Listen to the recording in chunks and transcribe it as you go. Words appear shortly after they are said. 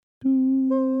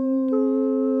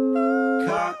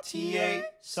RTA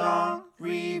Song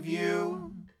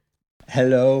Review.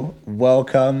 Hello,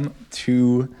 welcome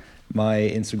to my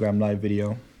Instagram live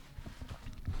video.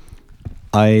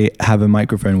 I have a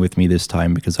microphone with me this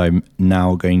time because I'm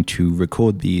now going to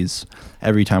record these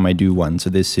every time I do one. So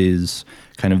this is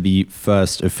kind of the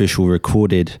first official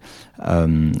recorded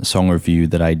song review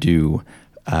that I do.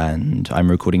 And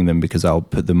I'm recording them because I'll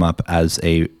put them up as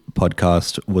a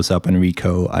podcast. What's up,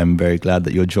 Enrico? I'm very glad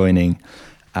that you're joining.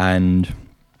 And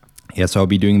yes, I'll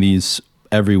be doing these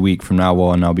every week from now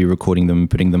on. I'll be recording them,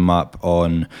 putting them up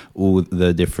on all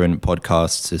the different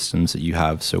podcast systems that you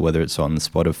have. So whether it's on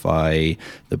Spotify,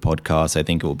 the podcast, I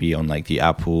think it will be on like the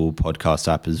Apple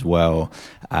podcast app as well.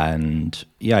 And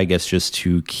yeah, I guess just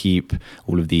to keep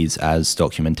all of these as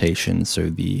documentation.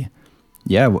 So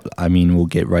we'll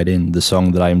get right in. The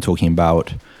song that I am talking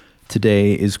about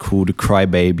today is called Cry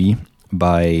Baby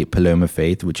by Paloma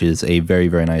Faith, which is a very,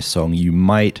 very nice song. You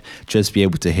might just be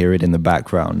able to hear it in the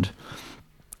background.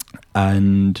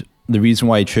 And the reason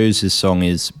why I chose this song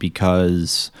is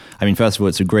because, first of all,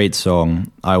 it's a great song.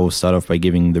 I will start off by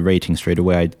giving the rating straight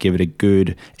away. I'd give it a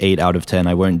good 8 out of 10.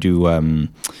 I won't do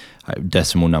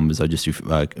decimal numbers. I'll just do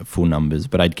full numbers.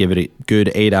 But I'd give it a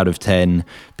good 8 out of 10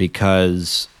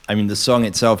 because the song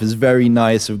itself is very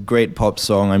nice, a great pop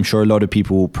song. I'm sure a lot of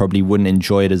people probably wouldn't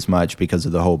enjoy it as much because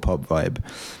of the whole pop vibe.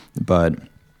 But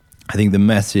I think the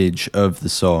message of the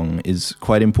song is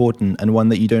quite important and one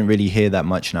that you don't really hear that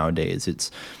much nowadays.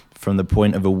 It's from the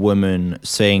point of a woman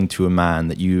saying to a man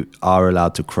that you are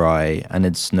allowed to cry and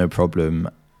it's no problem.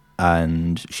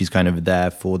 And she's kind of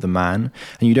there for the man.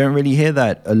 And you don't really hear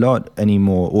that a lot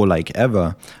anymore, or like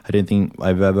ever. I don't think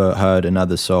I've ever heard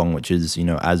another song which is,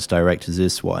 as direct as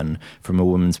this one, from a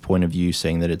woman's point of view,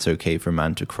 saying that it's okay for a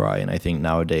man to cry. And I think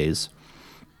nowadays,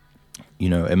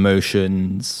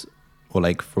 emotions, or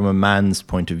like from a man's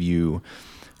point of view,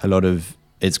 a lot of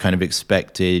it's kind of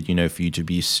expected, for you to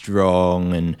be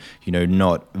strong and,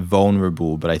 not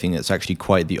vulnerable. But I think it's actually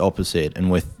quite the opposite.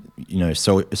 And with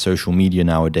social media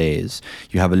nowadays,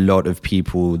 you have a lot of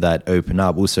people that open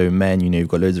up. Also men, you've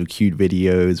got loads of cute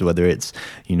videos, whether it's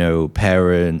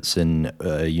parents and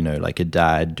like a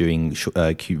dad doing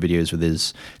cute videos with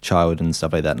his child and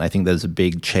stuff like that. And I think there's a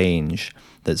big change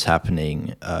that's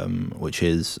happening, which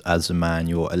is, as a man,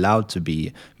 you're allowed to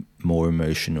be more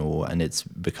emotional and it's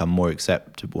become more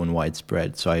acceptable and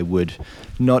widespread. So I would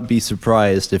not be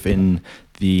surprised if in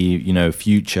the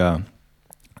future,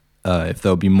 if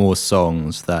there'll be more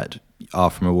songs that are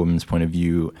from a woman's point of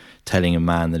view telling a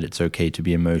man that it's okay to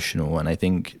be emotional. And I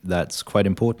think that's quite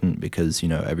important because,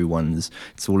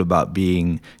 it's all about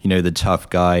being, the tough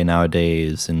guy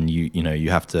nowadays, and you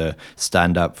have to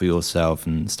stand up for yourself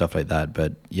and stuff like that.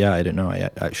 But yeah, I don't know.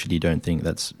 I actually don't think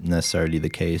that's necessarily the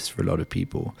case for a lot of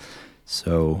people.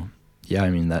 So yeah,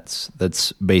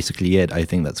 that's basically it. I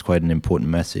think that's quite an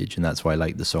important message, and that's why I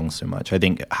like the song so much. I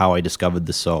think how I discovered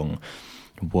the song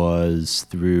was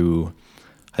through,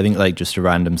 just a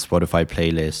random Spotify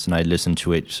playlist, and I listened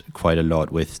to it quite a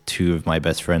lot with two of my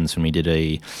best friends when we did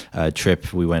a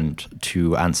trip. We went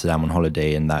to Amsterdam on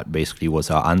holiday, and that basically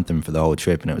was our anthem for the whole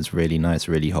trip, and it was really nice,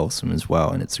 really wholesome as well,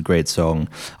 and it's a great song.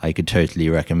 I could totally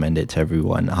recommend it to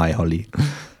everyone. Hi, Holly.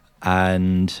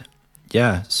 And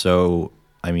yeah, so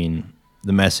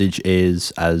the message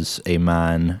is, as a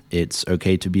man, it's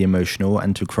okay to be emotional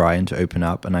and to cry and to open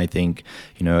up. And I think,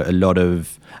 a lot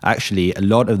of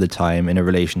the time in a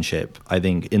relationship, I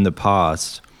think in the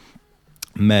past,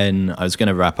 men, I was going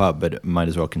to wrap up, but might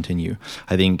as well continue.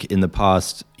 I think in the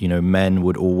past, men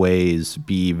would always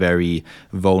be very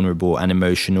vulnerable and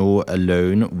emotional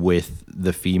alone with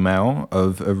the female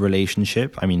of a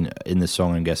relationship. In the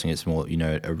song, I'm guessing it's more,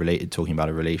 talking about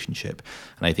a relationship.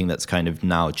 And I think that's kind of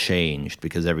now changed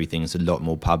because everything's a lot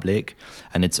more public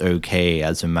and it's okay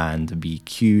as a man to be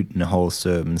cute and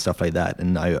wholesome and stuff like that.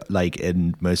 And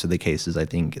in most of the cases, I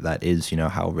think that is,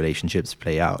 how relationships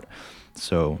play out.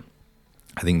 So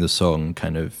I think the song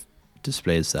kind of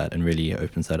displays that and really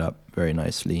opens that up very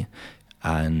nicely.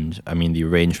 And the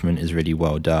arrangement is really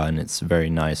well done. It's very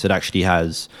nice. It actually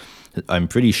has, I'm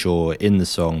pretty sure in the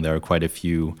song there are quite a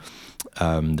few,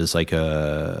 there's like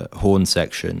a horn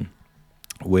section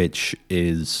which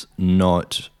is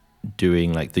not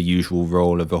doing like the usual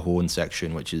role of a horn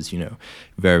section, which is,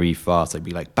 very fast, like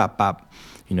be like bap bap.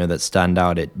 That stand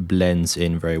out. It blends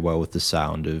in very well with the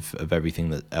sound of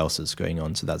everything that else is going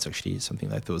on. So that's actually something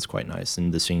that I thought was quite nice.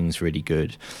 And the singing's really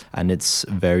good. And it's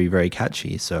very, very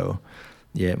catchy. So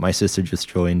yeah, my sister just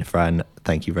joined. Fran,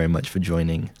 thank you very much for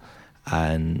joining.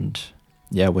 And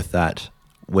yeah, with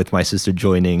my sister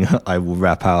joining, I will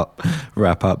wrap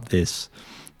up this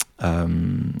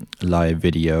live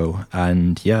video.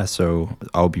 And yeah, so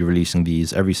I'll be releasing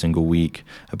these every single week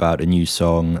about a new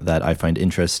song that I find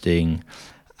interesting,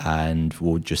 and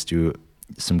we'll just do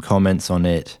some comments on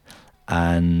it.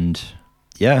 And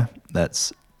yeah,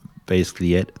 that's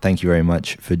basically it. Thank you very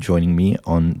much for joining me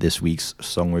on this week's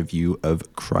song review of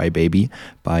Crybaby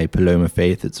by Paloma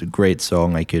Faith. It's a great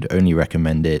song. I could only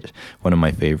recommend it. One of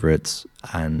my favorites.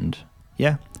 And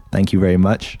yeah, thank you very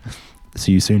much.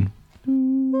 See you soon.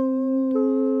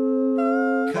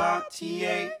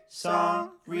 Cartier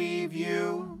Song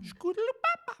Review.